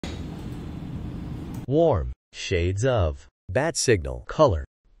warm shades of Bat-Signal color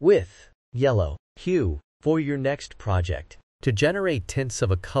with yellow hue for your next project. To generate tints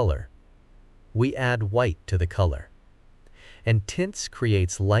of a color, we add white to the color, and tints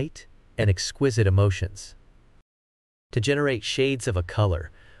creates light and exquisite emotions. To generate shades of a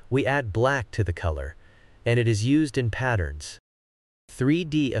color, we add black to the color, and it is used in patterns.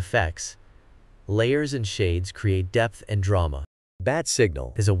 3D effects, layers and shades create depth and drama.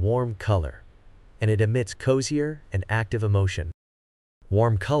 Bat-Signal is a warm color, and it emits cozier and active emotion.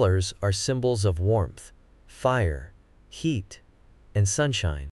 Warm colors are symbols of warmth, fire, heat, and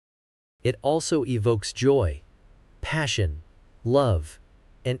sunshine. It also evokes joy, passion, love,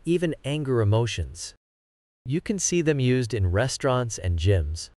 and even anger emotions. You can see them used in restaurants and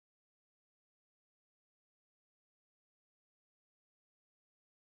gyms.